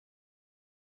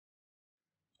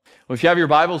Well, if you have your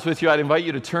Bibles with you, I'd invite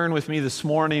you to turn with me this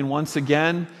morning once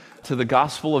again to the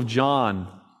Gospel of John.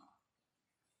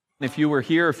 If you were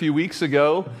here a few weeks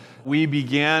ago, we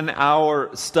began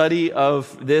our study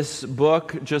of this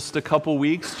book just a couple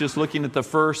weeks, just looking at the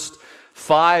first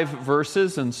 5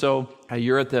 verses. And so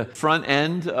you're at the front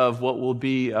end of what will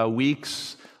be a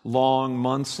weeks-long,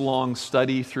 months-long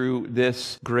study through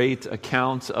this great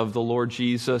account of the Lord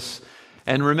Jesus.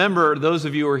 And remember, those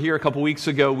of you who were here a couple weeks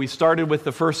ago, we started with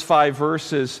the first 5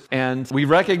 verses, and we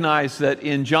recognize that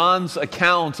in John's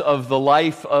account of the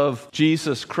life of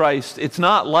Jesus Christ, it's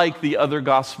not like the other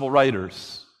gospel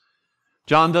writers.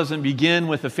 John doesn't begin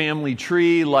with a family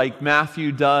tree like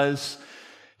Matthew does.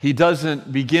 He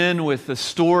doesn't begin with the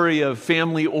story of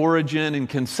family origin and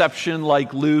conception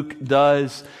like Luke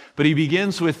does, but he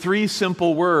begins with 3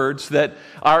 simple words that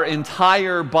our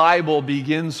entire Bible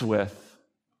begins with.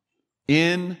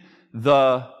 In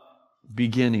the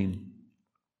beginning.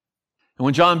 And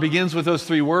when John begins with those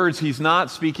 3 words, he's not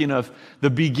speaking of the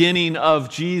beginning of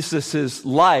Jesus'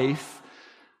 life.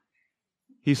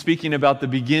 He's speaking about the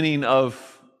beginning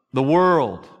of the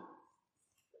world.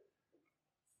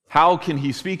 How can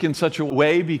he speak in such a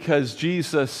way? Because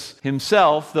Jesus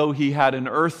himself, though he had an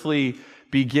earthly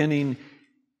beginning,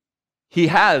 he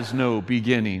has no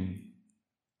beginning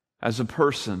as a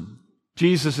person.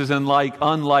 Jesus is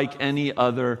unlike any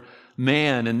other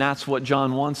man, and that's what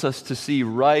John wants us to see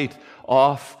right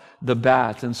off the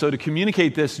bat. And so to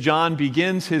communicate this, John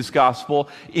begins his gospel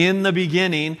in the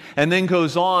beginning and then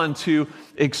goes on to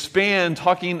expand,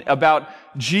 talking about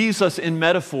Jesus in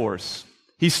metaphors.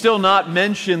 He's still not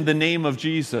mentioned the name of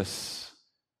Jesus,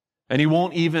 and he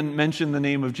won't even mention the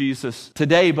name of Jesus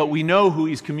today, but we know who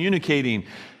he's communicating.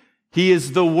 He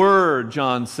is the Word,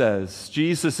 John says.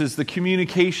 Jesus is the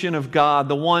communication of God,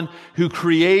 the one who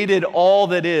created all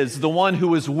that is, the one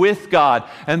who is with God,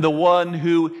 and the one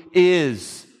who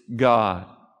is God.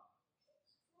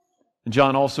 And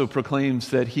John also proclaims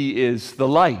that he is the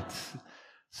light.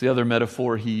 It's the other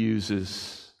metaphor he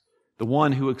uses. The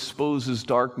one who exposes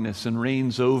darkness and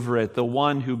reigns over it, the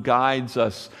one who guides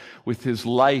us with his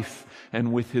life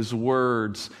and with his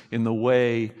words in the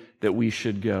way that we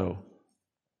should go.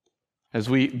 As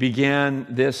we began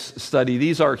this study,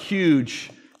 these are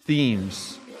huge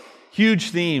themes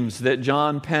that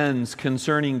John pens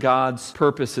concerning God's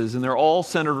purposes, and they're all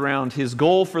centered around his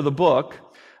goal for the book,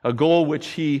 a goal which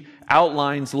he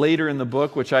outlines later in the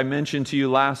book, which I mentioned to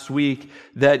you last week,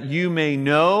 that you may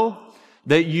know,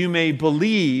 that you may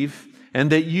believe, and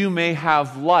that you may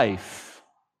have life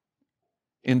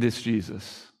in this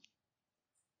Jesus.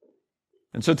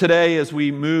 And so today, as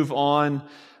we move on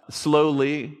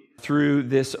slowly through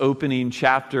this opening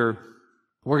chapter,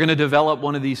 we're going to develop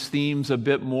one of these themes a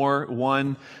bit more,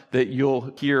 one that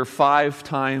you'll hear 5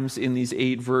 times in these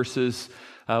 8 verses.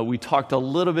 We talked a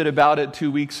little bit about it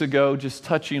 2 weeks ago, just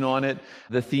touching on it,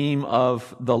 the theme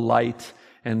of the light.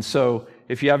 And so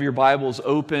if you have your Bibles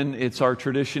open, it's our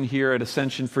tradition here at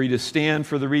Ascension for you to stand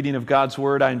for the reading of God's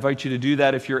Word. I invite you to do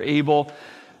that if you're able.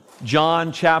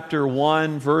 John chapter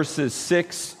 1, verses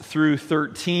 6 through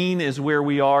 13 is where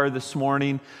we are this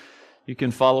morning. You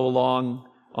can follow along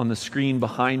on the screen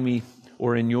behind me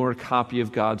or in your copy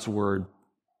of God's Word.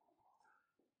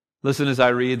 Listen as I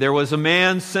read. There was a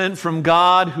man sent from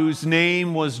God whose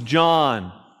name was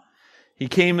John. He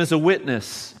came as a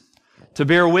witness to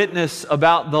bear witness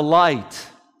about the light,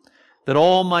 that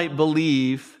all might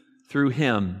believe through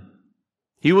him.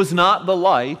 He was not the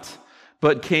light,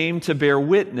 but came to bear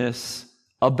witness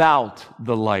about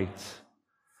the light.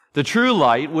 The true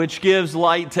light, which gives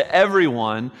light to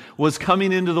everyone, was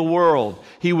coming into the world.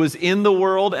 He was in the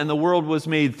world, and the world was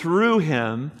made through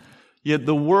him, yet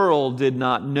the world did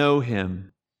not know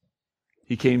him.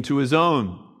 He came to his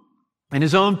own, and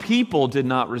his own people did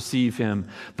not receive him.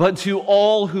 But to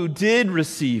all who did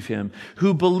receive him,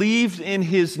 who believed in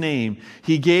his name,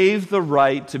 he gave the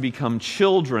right to become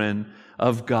children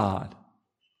of God,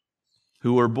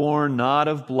 who were born not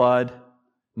of blood,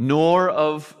 nor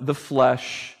of the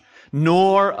flesh,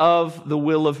 nor of the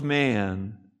will of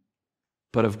man,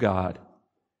 but of God.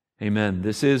 Amen.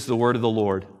 This is the word of the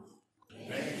Lord.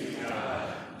 Thank you,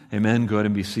 God. Amen. Go ahead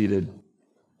and be seated.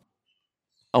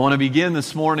 I want to begin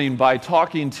this morning by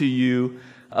talking to you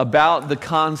about the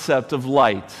concept of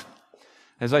light.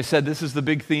 As I said, this is the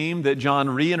big theme that John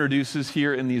reintroduces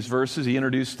here in these verses. He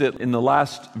introduced it in the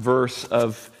last verse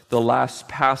of the last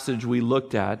passage we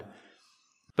looked at.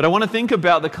 But I want to think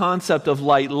about the concept of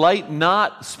light. Light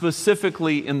not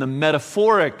specifically in the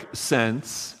metaphoric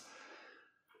sense,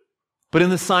 but in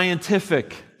the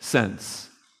scientific sense.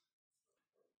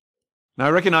 Now,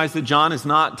 I recognize that John is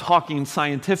not talking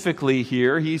scientifically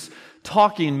here. He's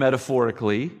talking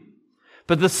metaphorically.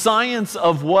 But the science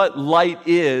of what light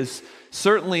is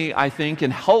certainly, I think,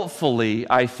 and helpfully,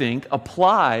 I think,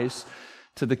 applies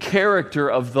to the character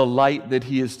of the light that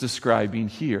he is describing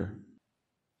here.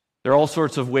 There are all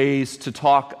sorts of ways to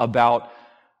talk about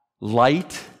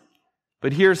light,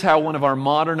 but here's how one of our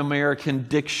modern American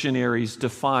dictionaries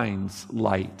defines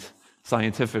light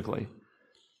scientifically.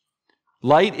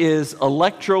 Light is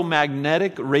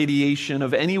electromagnetic radiation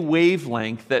of any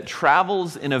wavelength that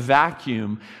travels in a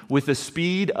vacuum with a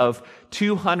speed of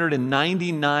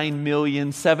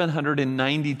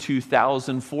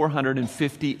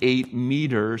 299,792,458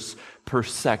 meters per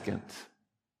second.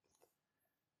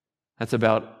 That's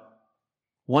about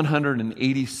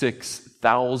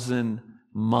 186,000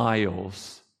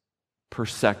 miles per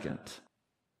second.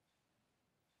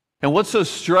 And what's so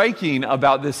striking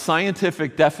about this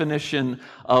scientific definition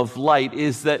of light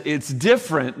is that it's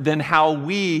different than how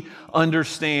we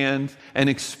understand and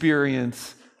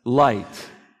experience light.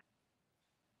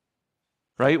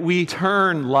 Right? We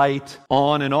turn light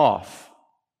on and off.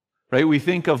 Right? We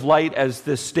think of light as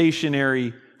this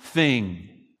stationary thing.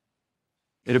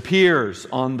 It appears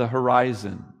on the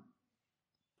horizon.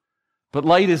 But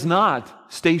light is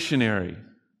not stationary.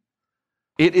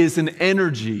 It is an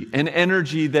energy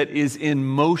that is in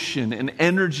motion, an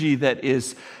energy that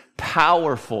is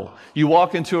powerful. You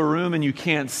walk into a room and you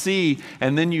can't see,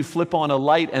 and then you flip on a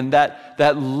light, and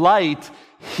that light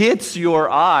hits your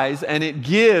eyes and it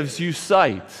gives you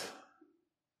sight.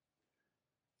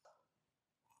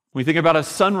 We think about a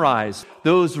sunrise.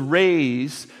 Those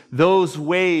rays, those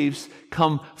waves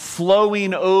come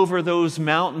flowing over those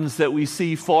mountains that we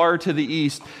see far to the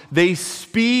east. They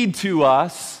speed to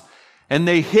us and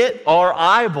they hit our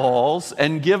eyeballs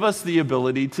and give us the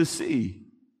ability to see.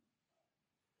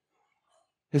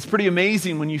 It's pretty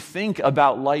amazing when you think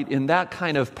about light in that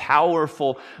kind of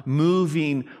powerful,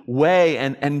 moving way.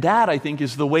 And that, I think,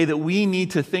 is the way that we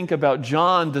need to think about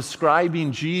John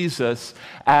describing Jesus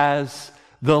as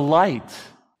the light.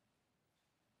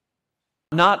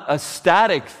 Not a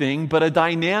static thing, but a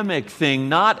dynamic thing.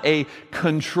 Not a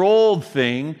controlled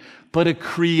thing, but a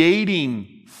creating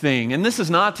thing. And this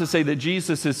is not to say that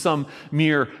Jesus is some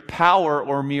mere power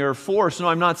or mere force. No,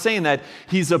 I'm not saying that.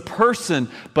 He's a person,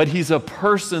 but he's a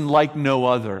person like no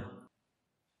other.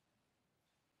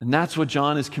 And that's what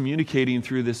John is communicating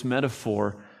through this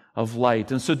metaphor of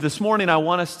light. And so this morning I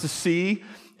want us to see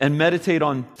and meditate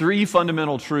on three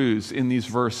fundamental truths in these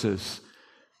verses.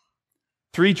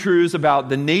 Three truths about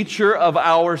the nature of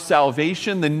our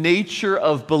salvation, the nature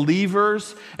of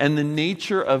believers, and the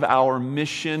nature of our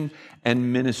mission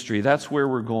and ministry. That's where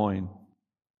we're going.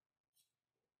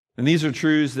 And these are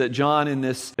truths that John, in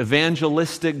this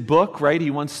evangelistic book, right?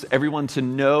 He wants everyone to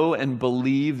know and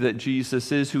believe that Jesus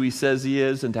is who he says he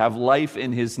is and to have life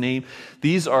in his name.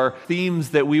 These are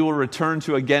themes that we will return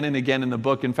to again and again in the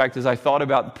book. In fact, as I thought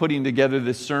about putting together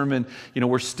this sermon,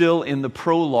 we're still in the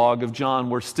prologue of John.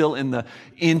 We're still in the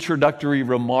introductory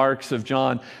remarks of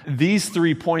John. These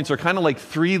 3 points are kind of like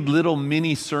 3 little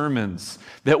mini sermons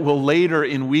that will later,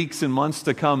 in weeks and months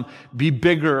to come, be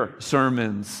bigger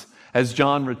sermons as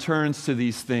John returns to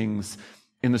these things.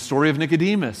 In the story of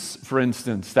Nicodemus, for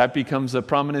instance, that becomes a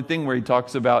prominent thing where he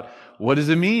talks about what does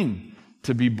it mean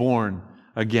to be born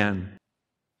again.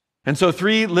 And so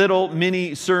 3 little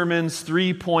mini sermons,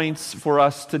 3 points for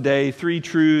us today, 3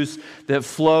 truths that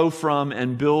flow from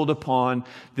and build upon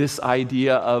this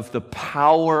idea of the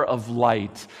power of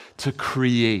light to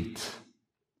create.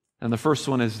 And the first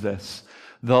one is this: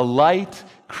 the light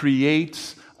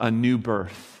creates a new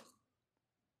birth.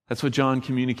 That's what John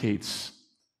communicates.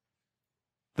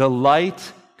 The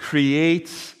light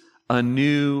creates a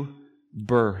new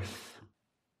birth.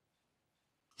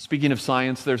 Speaking of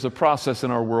science, there's a process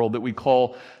in our world that we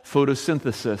call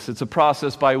photosynthesis. It's a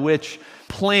process by which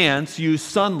plants use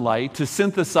sunlight to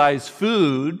synthesize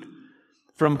food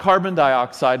from carbon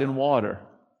dioxide and water.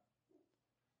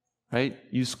 Right?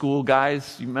 You school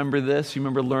guys, you remember this? You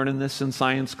remember learning this in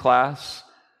science class?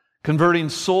 Converting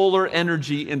solar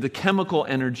energy into chemical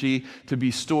energy to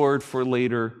be stored for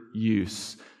later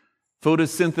use.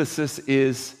 Photosynthesis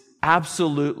is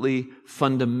absolutely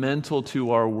fundamental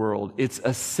to our world. It's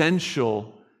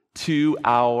essential to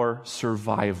our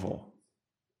survival.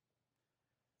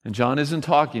 And John isn't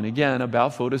talking, again,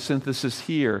 about photosynthesis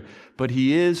here, but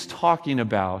he is talking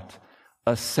about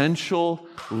essential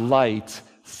light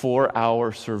for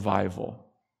our survival.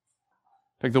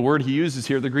 In fact, the word he uses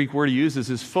here, the Greek word he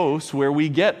uses is phos, where we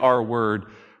get our word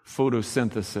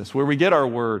photosynthesis, where we get our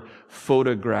word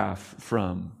photograph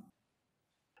from.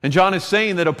 And John is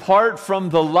saying that apart from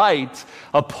the light,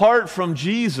 apart from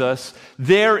Jesus,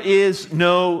 there is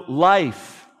no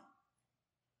life.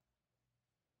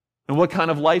 And what kind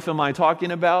of life am I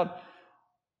talking about?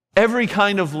 Every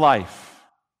kind of life.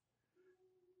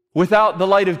 Without the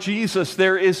light of Jesus,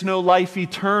 there is no life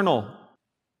eternal.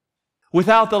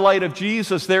 Without the light of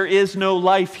Jesus, there is no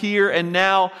life here and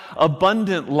now,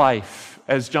 abundant life,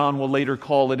 as John will later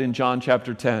call it in John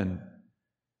chapter 10.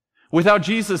 Without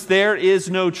Jesus, there is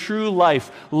no true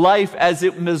life, life as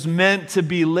it was meant to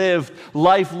be lived,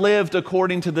 life lived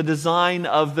according to the design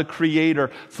of the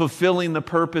Creator, fulfilling the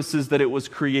purposes that it was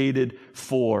created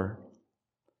for.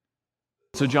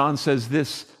 So John says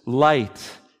this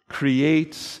light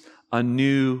creates a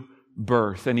new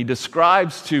birth. And he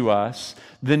describes to us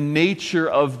the nature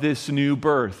of this new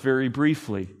birth very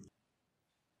briefly.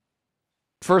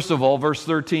 First of all, verse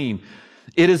 13,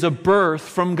 it is a birth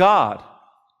from God.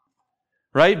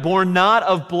 Right? Born not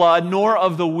of blood, nor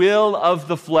of the will of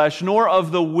the flesh, nor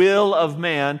of the will of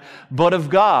man, but of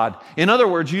God. In other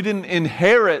words, you didn't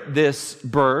inherit this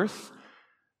birth.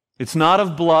 It's not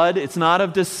of blood. It's not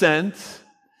of descent.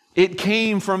 It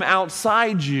came from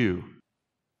outside you.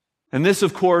 And this,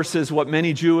 of course, is what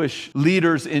many Jewish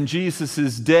leaders in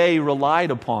Jesus' day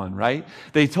relied upon, right?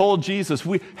 They told Jesus,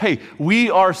 we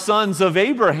are sons of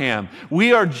Abraham.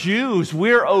 We are Jews.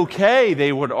 We're okay,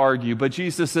 they would argue. But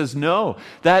Jesus says, no,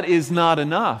 that is not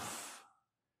enough.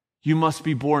 You must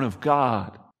be born of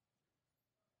God.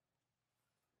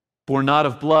 Born not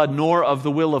of blood, nor of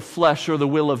the will of flesh or the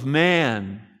will of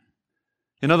man.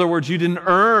 In other words, you didn't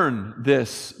earn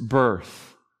this birth.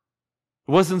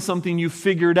 It wasn't something you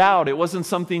figured out. It wasn't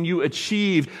something you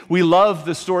achieved. We love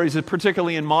the stories,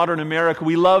 particularly in modern America,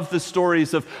 we love the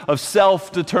stories of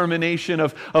self-determination,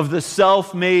 of the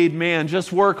self-made man.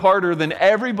 Just work harder than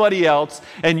everybody else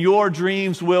and your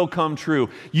dreams will come true.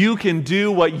 You can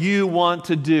do what you want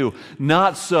to do.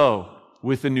 Not so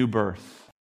with the new birth.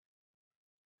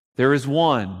 There is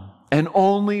one and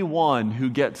only one who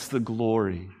gets the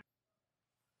glory.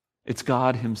 It's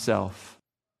God Himself.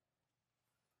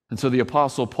 And so the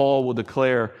Apostle Paul will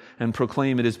declare and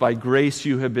proclaim, it is by grace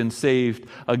you have been saved,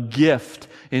 a gift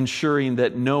ensuring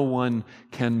that no one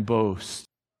can boast.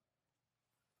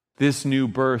 This new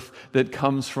birth that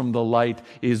comes from the light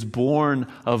is born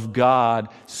of God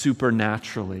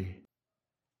supernaturally.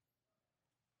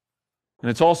 And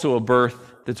it's also a birth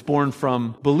that's born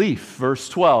from belief. Verse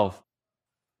 12,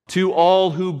 to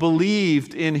all who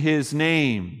believed in His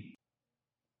name.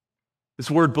 This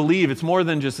word believe, it's more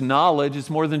than just knowledge, it's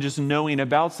more than just knowing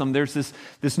about some. There's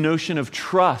this notion of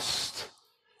trust.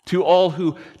 To all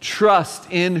who trust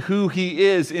in who He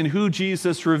is, in who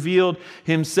Jesus revealed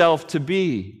Himself to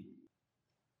be.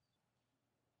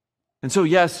 And so,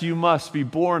 yes, you must be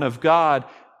born of God,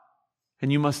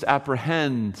 and you must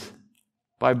apprehend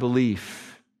by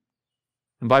belief.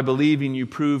 And by believing, you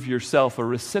prove yourself a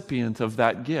recipient of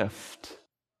that gift.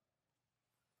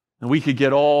 And we could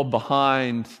get all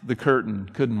behind the curtain,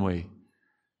 couldn't we?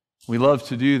 We love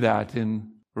to do that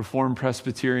in Reformed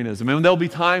Presbyterianism. And there'll be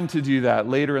time to do that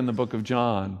later in the book of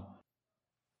John.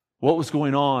 What was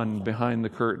going on behind the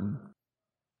curtain?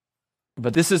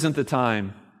 But this isn't the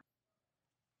time.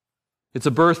 It's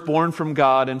a birth born from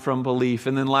God and from belief.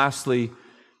 And then lastly,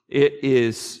 it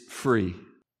is free.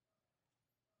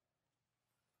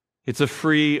 It's a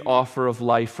free offer of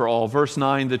life for all. Verse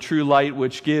 9, the true light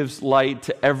which gives light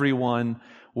to everyone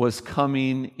was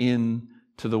coming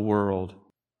into the world.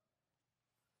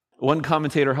 One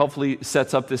commentator helpfully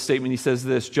sets up this statement. He says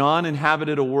this, John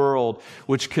inhabited a world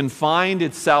which confined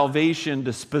its salvation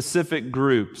to specific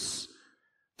groups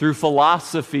through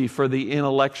philosophy for the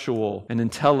intellectual and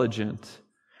intelligent,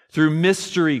 through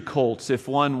mystery cults if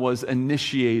one was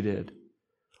initiated,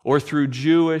 or through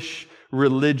Jewish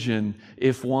religion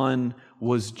if one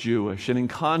was Jewish. And in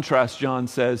contrast, John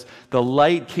says, the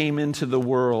light came into the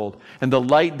world, and the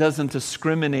light doesn't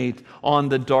discriminate on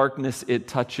the darkness it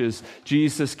touches.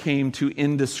 Jesus came to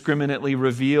indiscriminately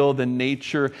reveal the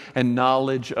nature and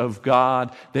knowledge of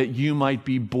God, that you might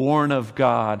be born of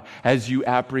God as you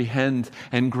apprehend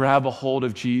and grab a hold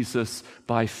of Jesus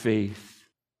by faith.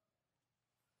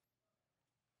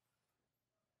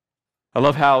 I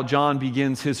love how John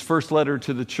begins his first letter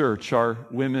to the church. Our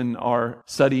women are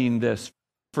studying this.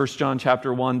 1 John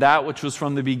chapter 1, that which was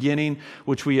from the beginning,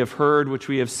 which we have heard, which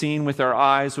we have seen with our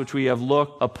eyes, which we have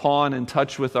looked upon and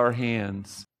touched with our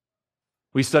hands.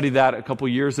 We studied that a couple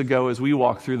years ago as we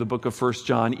walked through the book of 1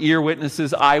 John. Ear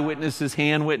witnesses, eye witnesses,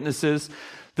 hand witnesses.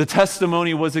 The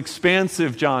testimony was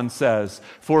expansive, John says,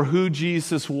 for who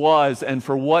Jesus was and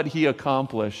for what He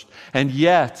accomplished. And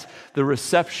yet, the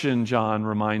reception, John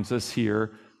reminds us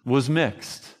here, was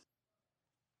mixed.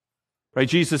 Right?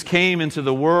 Jesus came into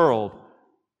the world,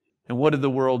 and what did the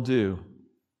world do?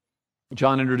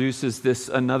 John introduces this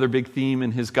another big theme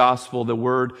in his gospel, the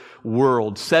word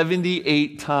world.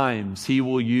 78 times he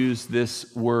will use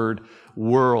this word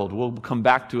world. We'll come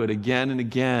back to it again and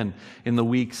again in the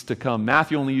weeks to come.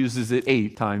 Matthew only uses it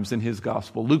 8 times in his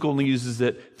gospel. Luke only uses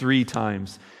it 3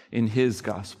 times in his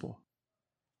gospel.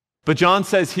 But John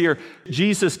says here,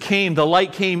 Jesus came, the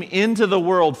light came into the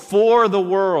world for the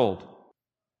world,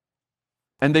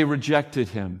 and they rejected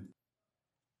him.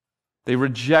 They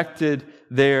rejected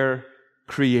their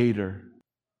Creator.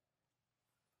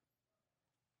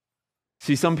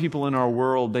 See, some people in our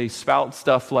world, they spout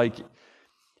stuff like,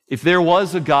 if there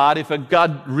was a God, if a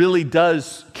God really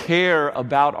does care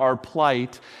about our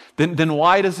plight, then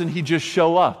why doesn't he just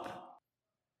show up?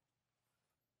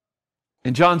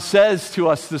 And John says to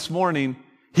us this morning,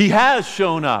 he has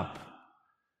shown up.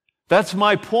 That's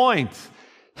my point.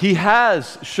 He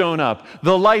has shown up.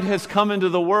 The light has come into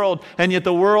the world, and yet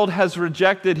the world has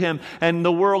rejected him, and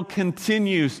the world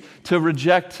continues to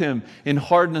reject him in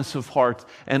hardness of heart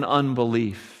and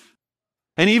unbelief.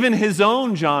 And even his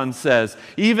own, John says,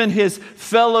 even his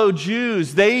fellow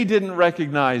Jews, they didn't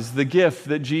recognize the gift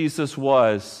that Jesus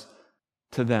was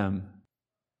to them.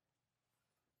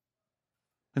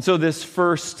 And so this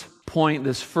first point,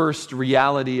 this first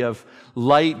reality of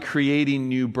light creating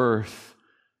new birth,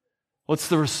 what's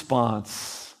the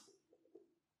response?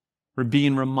 We're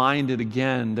being reminded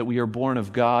again that we are born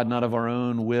of God, not of our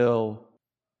own will,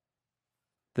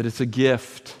 that it's a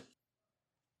gift,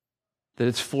 that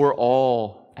it's for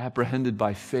all, apprehended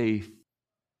by faith.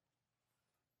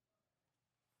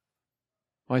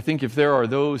 Well, I think if there are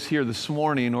those here this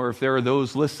morning, or if there are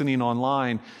those listening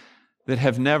online that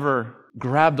have never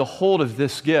grabbed a hold of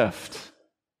this gift,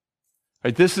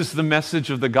 right? This is the message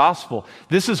of the gospel.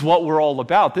 This is what we're all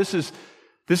about. This is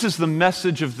the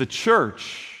message of the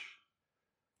church.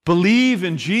 Believe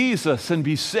in Jesus and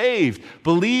be saved.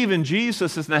 Believe in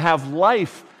Jesus and have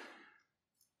life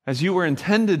as you were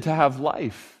intended to have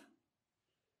life.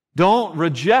 Don't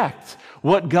reject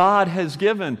what God has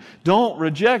given. Don't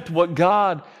reject what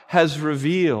God has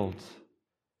revealed.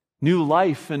 New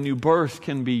life and new birth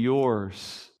can be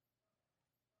yours.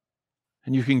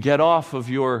 And you can get off of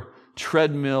your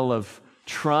treadmill of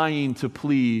trying to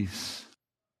please.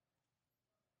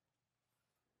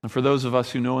 And for those of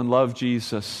us who know and love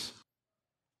Jesus,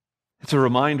 it's a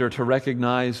reminder to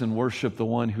recognize and worship the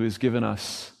one who has given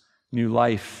us new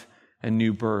life and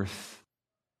new birth.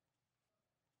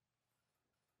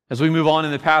 As we move on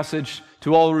in the passage,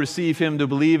 to all who receive him, to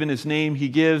believe in his name, he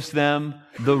gives them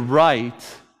the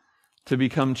right to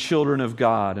become children of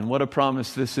God. And what a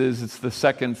promise this is. It's the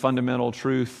second fundamental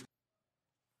truth.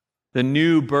 The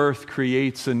new birth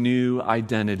creates a new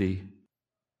identity.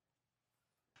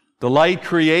 The light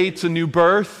creates a new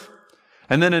birth,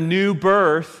 and then a new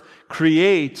birth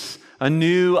creates a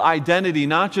new identity,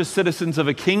 not just citizens of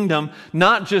a kingdom,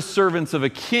 not just servants of a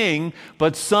king,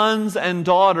 but sons and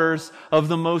daughters of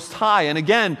the Most High. And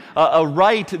again, a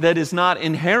right that is not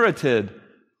inherited,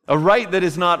 a right that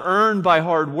is not earned by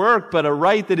hard work, but a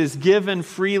right that is given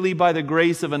freely by the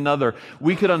grace of another.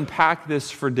 We could unpack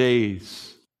this for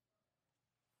days.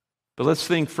 But let's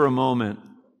think for a moment,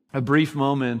 a brief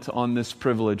moment on this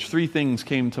privilege. 3 things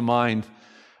came to mind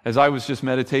as I was just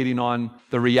meditating on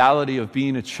the reality of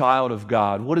being a child of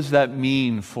God. What does that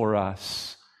mean for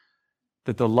us?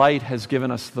 That the light has given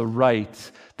us the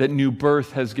right, that new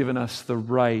birth has given us the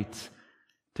right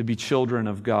to be children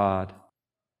of God.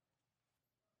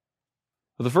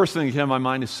 Well, the first thing that came to my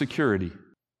mind is security.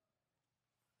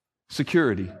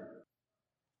 Security.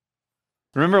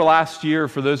 Remember last year,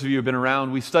 for those of you who have been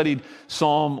around, we studied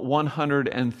Psalm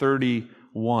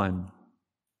 131.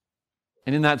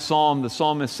 And in that psalm, the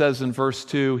psalmist says in verse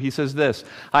 2, he says this,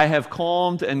 "I have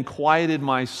calmed and quieted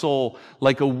my soul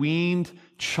like a weaned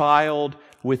child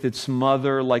with its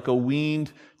mother, like a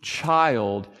weaned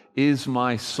child is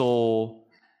my soul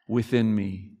within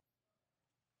me."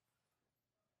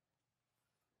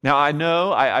 Now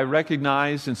I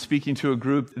recognize in speaking to a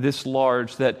group this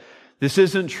large that this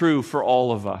isn't true for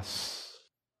all of us.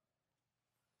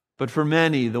 But for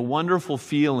many, the wonderful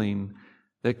feeling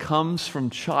that comes from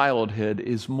childhood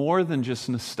is more than just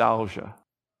nostalgia.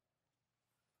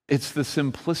 It's the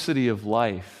simplicity of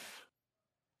life,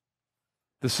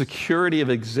 the security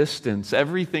of existence,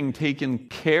 everything taken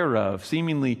care of,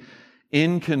 seemingly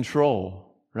in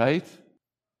control, right?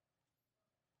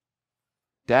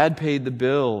 Dad paid the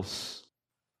bills.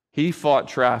 He fought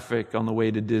traffic on the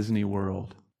way to Disney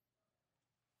World.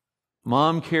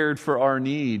 Mom cared for our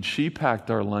needs. She packed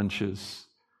our lunches.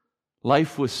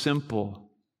 Life was simple.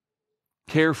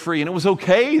 carefree, and it was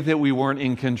okay that we weren't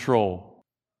in control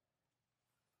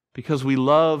because we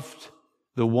loved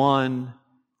the one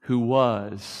who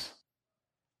was.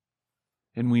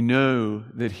 And we know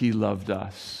that he loved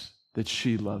us, that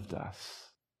she loved us.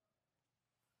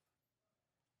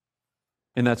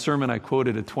 In that sermon, I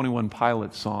quoted a 21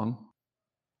 Pilots song.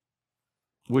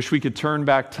 Wish we could turn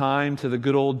back time to the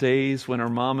good old days when our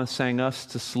mama sang us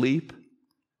to sleep,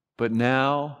 but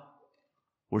now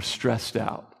we're stressed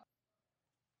out.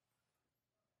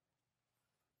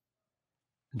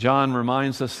 John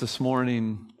reminds us this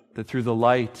morning that through the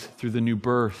light, through the new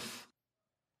birth,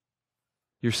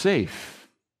 you're safe.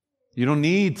 You don't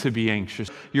need to be anxious.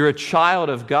 You're a child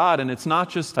of God, and it's not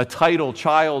just a title,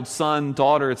 child, son,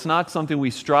 daughter. It's not something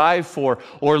we strive for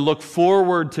or look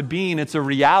forward to being. It's a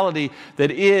reality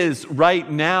that is right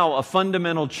now a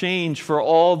fundamental change for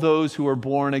all those who are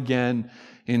born again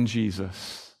in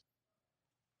Jesus.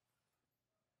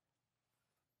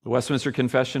 The Westminster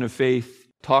Confession of Faith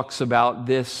talks about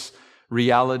this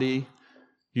reality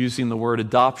using the word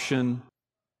adoption.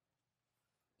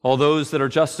 All those that are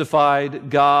justified,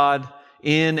 God,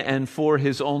 in and for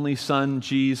His only Son,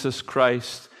 Jesus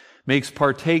Christ, makes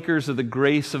partakers of the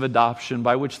grace of adoption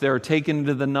by which they are taken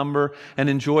into the number and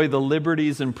enjoy the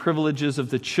liberties and privileges of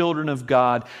the children of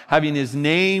God, having His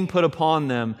name put upon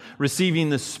them, receiving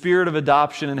the spirit of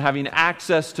adoption and having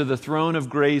access to the throne of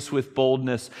grace with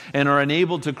boldness, and are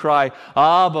enabled to cry,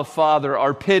 Abba, Father,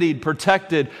 are pitied,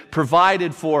 protected,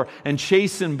 provided for, and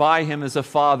chastened by Him as a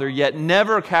Father, yet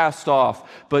never cast off,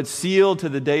 but sealed to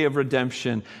the day of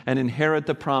redemption, and inherit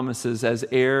the promises as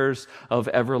heirs of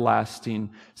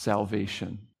everlasting salvation.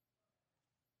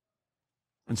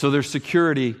 And so there's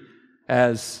security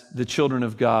as the children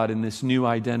of God in this new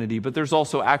identity, but there's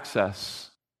also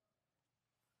access.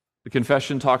 The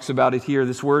confession talks about it here,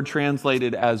 this word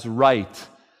translated as right.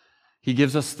 He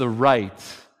gives us the right.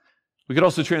 We could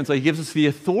also translate, He gives us the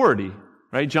authority,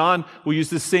 right? John will use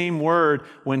the same word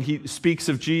when he speaks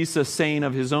of Jesus saying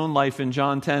of His own life in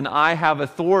John 10, I have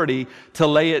authority to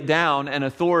lay it down and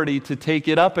authority to take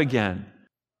it up again.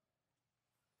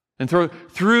 And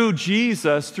through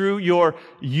Jesus, through your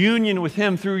union with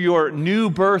Him, through your new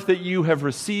birth that you have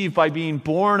received by being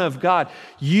born of God,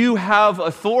 you have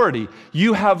authority.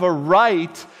 You have a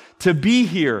right to be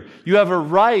here. You have a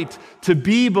right to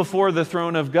be before the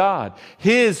throne of God.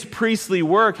 His priestly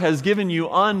work has given you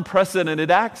unprecedented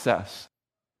access.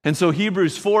 And so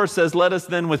Hebrews 4 says, let us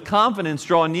then with confidence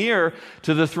draw near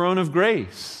to the throne of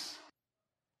grace.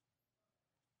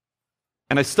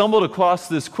 And I stumbled across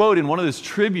this quote in one of those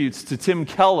tributes to Tim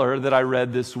Keller that I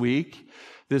read this week,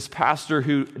 this pastor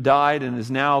who died and is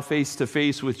now face to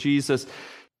face with Jesus.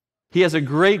 He has a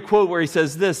great quote where he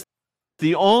says this,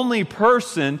 the only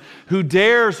person who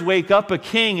dares wake up a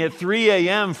king at 3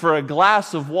 a.m. for a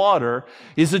glass of water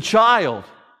is a child.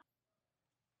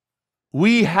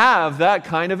 We have that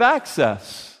kind of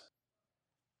access.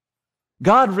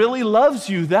 God really loves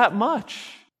you that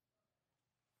much.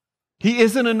 He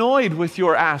isn't annoyed with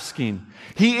your asking.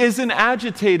 He isn't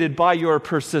agitated by your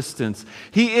persistence.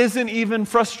 He isn't even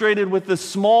frustrated with the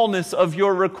smallness of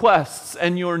your requests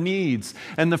and your needs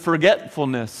and the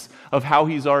forgetfulness of how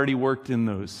He's already worked in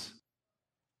those.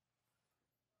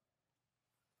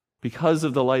 Because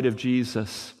of the light of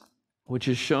Jesus, which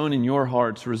is shown in your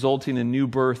hearts, resulting in new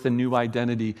birth and new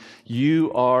identity,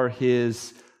 you are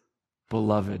His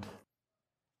beloved.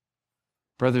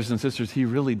 Brothers and sisters, He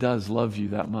really does love you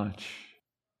that much.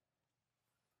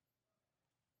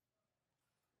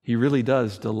 He really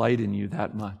does delight in you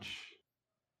that much.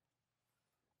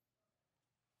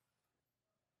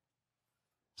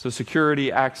 So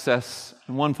security, access,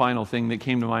 and one final thing that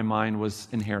came to my mind was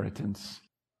inheritance.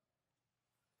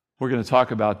 We're going to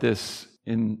talk about this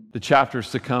in the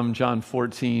chapters to come. John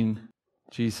 14,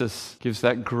 Jesus gives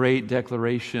that great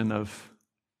declaration of,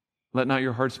 let not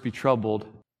your hearts be troubled.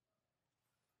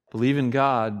 Believe in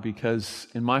God, because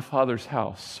in my Father's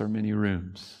house are many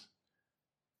rooms,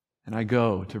 and I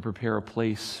go to prepare a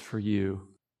place for you.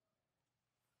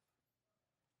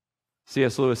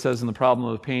 C.S. Lewis says in The Problem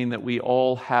of Pain that we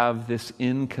all have this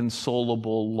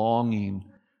inconsolable longing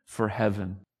for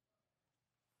heaven.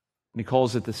 And he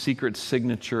calls it the secret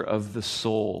signature of the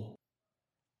soul.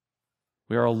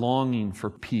 We are all longing for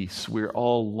peace. We're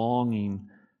all longing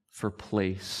for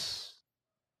place.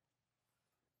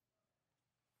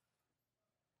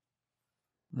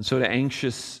 And so to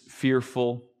anxious,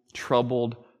 fearful,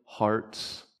 troubled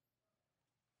hearts,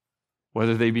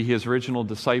 whether they be His original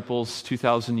disciples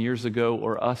 2,000 years ago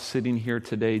or us sitting here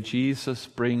today, Jesus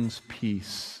brings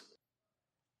peace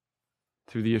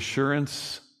through the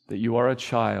assurance that you are a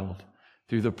child,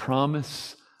 through the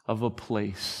promise of a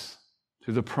place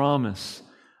to the promise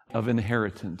of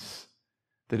inheritance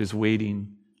that is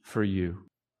waiting for you.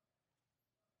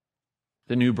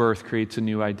 The new birth creates a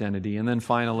new identity. And then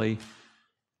finally,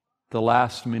 the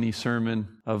last mini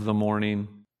sermon of the morning,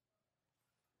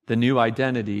 the new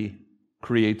identity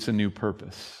creates a new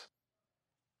purpose.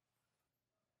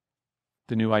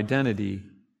 The new identity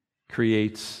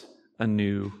creates a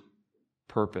new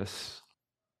purpose.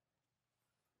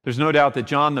 There's no doubt that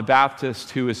John the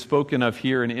Baptist, who is spoken of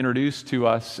here and introduced to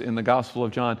us in the Gospel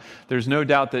of John, there's no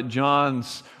doubt that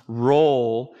John's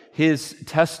role, his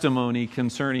testimony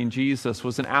concerning Jesus,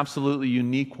 was an absolutely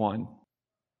unique one.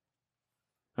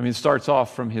 I mean, it starts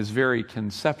off from his very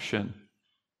conception,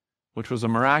 which was a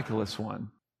miraculous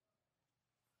one.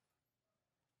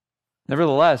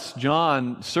 Nevertheless,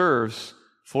 John serves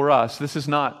for us. This is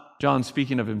not John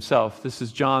speaking of himself. This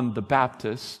is John the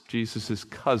Baptist, Jesus'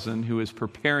 cousin, who is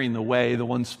preparing the way, the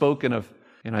one spoken of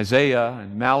in Isaiah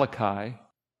and Malachi.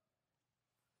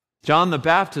 John the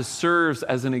Baptist serves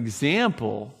as an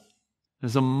example,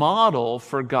 as a model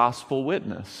for gospel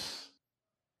witness.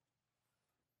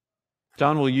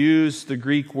 John will use the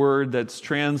Greek word that's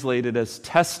translated as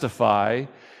testify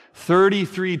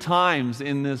 33 times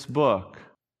in this book.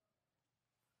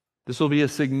 This will be a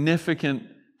significant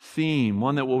theme,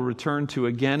 one that we'll return to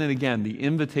again and again, the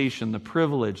invitation, the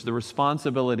privilege, the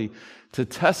responsibility to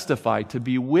testify, to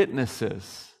be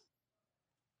witnesses.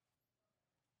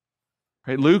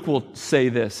 Right? Luke will say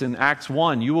this in Acts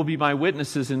 1, "You will be my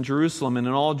witnesses in Jerusalem and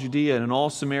in all Judea and in all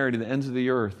Samaria to the ends of the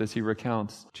earth," as he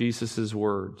recounts Jesus'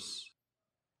 words.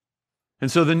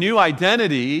 And so the new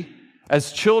identity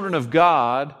as children of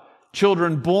God,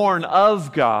 children born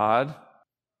of God,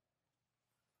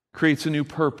 creates a new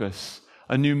purpose,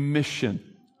 a new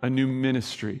mission, a new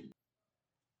ministry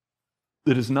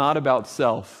that is not about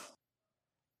self,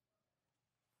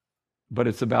 but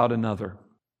it's about another.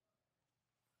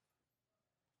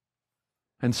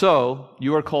 And so,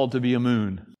 you are called to be a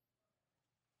moon.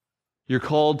 You're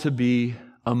called to be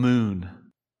a moon.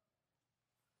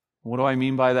 What do I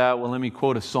mean by that? Well, let me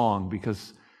quote a song,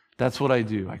 because that's what I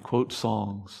do. I quote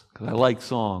songs because I like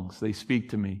songs. They speak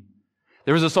to me.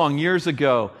 There was a song years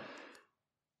ago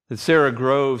that Sarah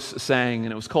Groves sang,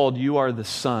 and it was called "You Are the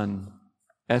Sun,"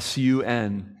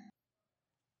 S-U-N.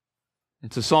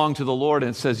 It's a song to the Lord,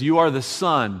 and it says, "You are the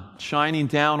sun shining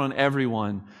down on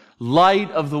everyone,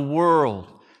 light of the world,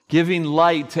 giving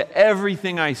light to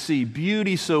everything I see,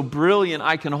 beauty so brilliant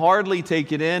I can hardly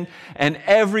take it in, and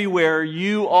everywhere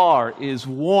you are is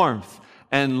warmth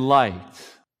and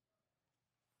light.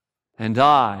 And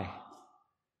I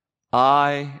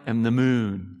am the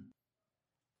moon,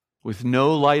 with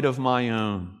no light of my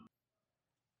own,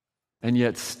 and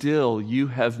yet still you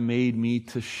have made me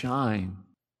to shine.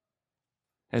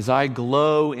 As I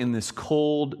glow in this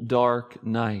cold, dark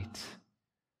night,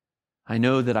 I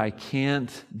know that I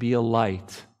can't be a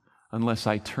light unless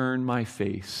I turn my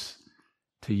face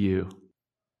to you."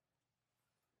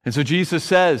 And so Jesus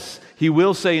says, he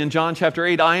will say in John chapter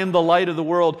 8, "I am the light of the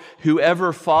world.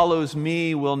 Whoever follows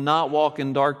me will not walk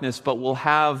in darkness, but will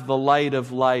have the light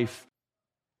of life."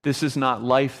 This is not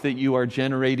life that you are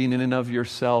generating in and of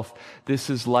yourself. This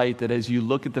is light that as you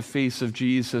look at the face of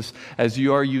Jesus, as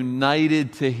you are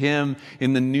united to him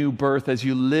in the new birth, as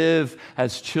you live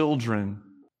as children,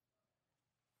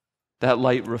 that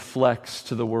light reflects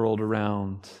to the world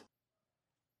around.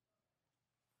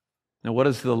 Now, what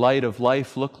does the light of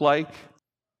life look like?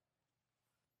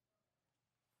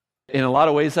 In a lot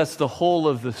of ways, that's the whole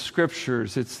of the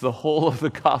Scriptures. It's the whole of the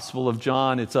Gospel of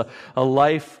John. It's a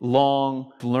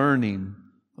lifelong learning.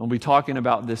 We'll be talking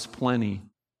about this plenty.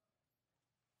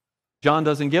 John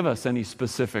doesn't give us any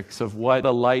specifics of what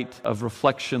the light of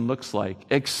reflection looks like,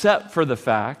 except for the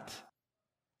fact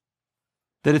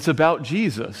that it's about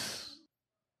Jesus.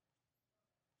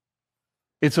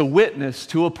 It's a witness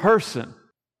to a person.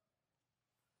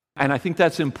 And I think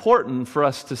that's important for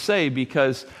us to say,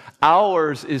 because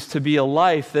ours is to be a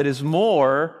life that is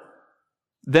more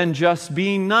than just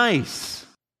being nice.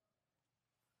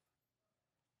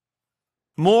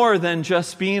 More than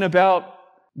just being about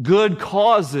good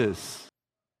causes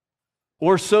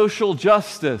or social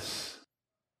justice.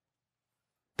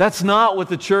 That's not what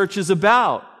the church is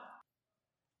about.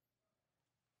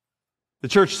 The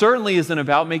church certainly isn't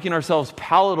about making ourselves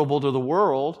palatable to the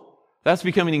world. That's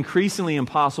becoming increasingly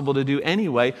impossible to do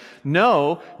anyway.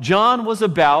 No, John was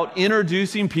about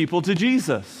introducing people to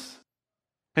Jesus.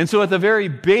 And so at the very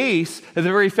base, at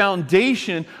the very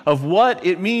foundation of what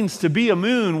it means to be a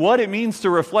moon, what it means to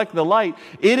reflect the light,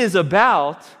 it is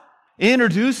about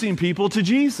introducing people to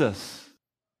Jesus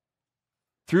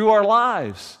through our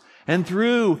lives and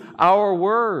through our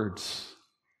words.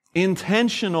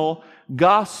 intentional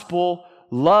gospel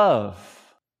love.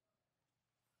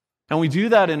 And we do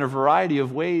that in a variety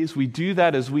of ways. We do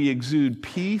that as we exude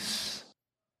peace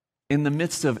in the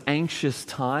midst of anxious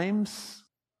times.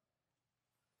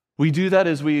 We do that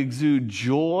as we exude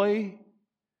joy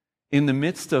in the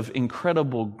midst of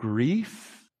incredible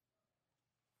grief.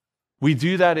 We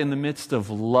do that in the midst of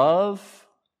love,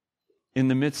 in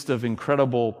the midst of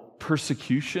incredible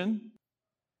persecution.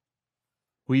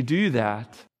 We do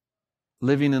that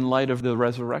living in light of the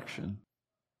resurrection.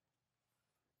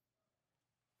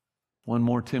 One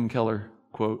more Tim Keller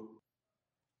quote.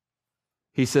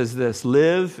 He says this,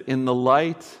 "Live in the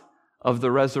light of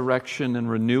the resurrection and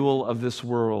renewal of this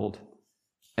world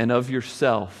and of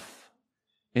yourself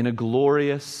in a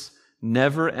glorious,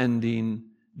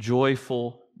 never-ending,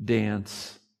 joyful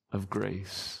dance of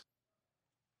grace."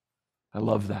 I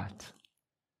love that.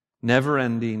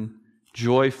 Never-ending,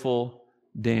 joyful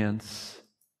dance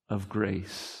of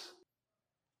grace.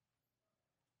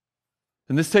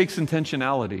 And this takes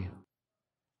intentionality.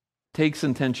 Takes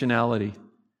intentionality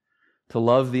to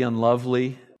love the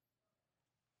unlovely,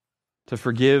 to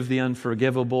forgive the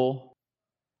unforgivable,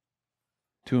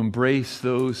 to embrace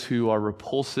those who are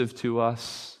repulsive to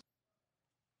us.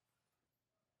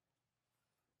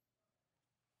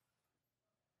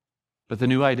 But the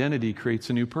new identity creates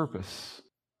a new purpose.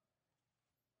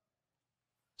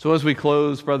 So as we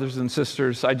close, brothers and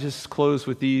sisters, I just close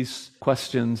with these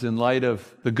questions in light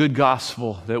of the good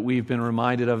gospel that we've been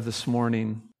reminded of this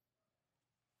morning.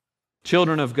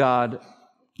 Children of God,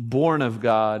 born of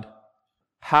God,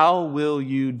 how will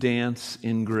you dance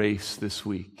in grace this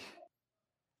week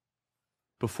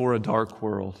before a dark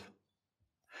world?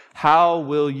 How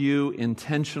will you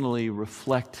intentionally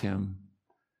reflect Him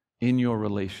in your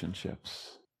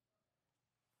relationships?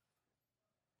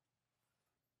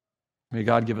 May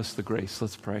God give us the grace.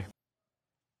 Let's pray.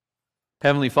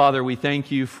 Heavenly Father, we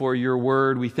thank you for your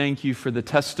word. We thank you for the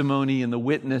testimony and the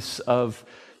witness of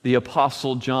the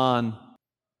Apostle John.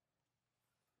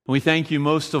 We thank you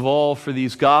most of all for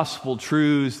these gospel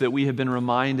truths that we have been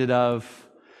reminded of,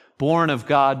 born of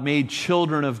God, made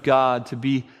children of God, to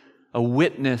be a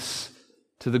witness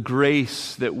to the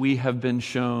grace that we have been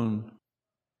shown.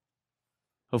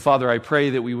 Oh, Father, I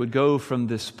pray that we would go from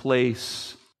this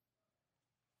place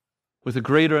with a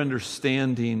greater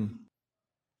understanding,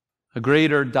 a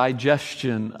greater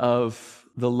digestion of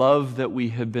the love that we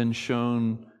have been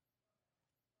shown,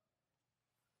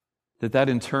 that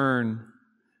in turn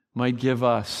might give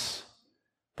us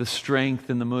the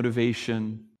strength and the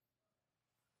motivation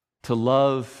to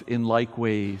love in like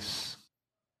ways.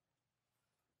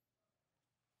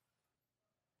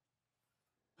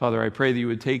 Father, I pray that you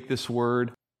would take this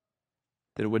word,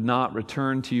 that it would not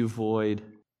return to you void,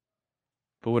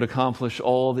 but would accomplish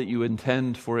all that you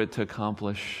intend for it to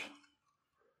accomplish.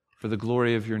 For the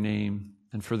glory of your name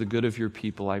and for the good of your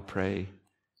people, I pray.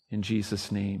 In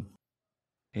Jesus' name,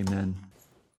 amen.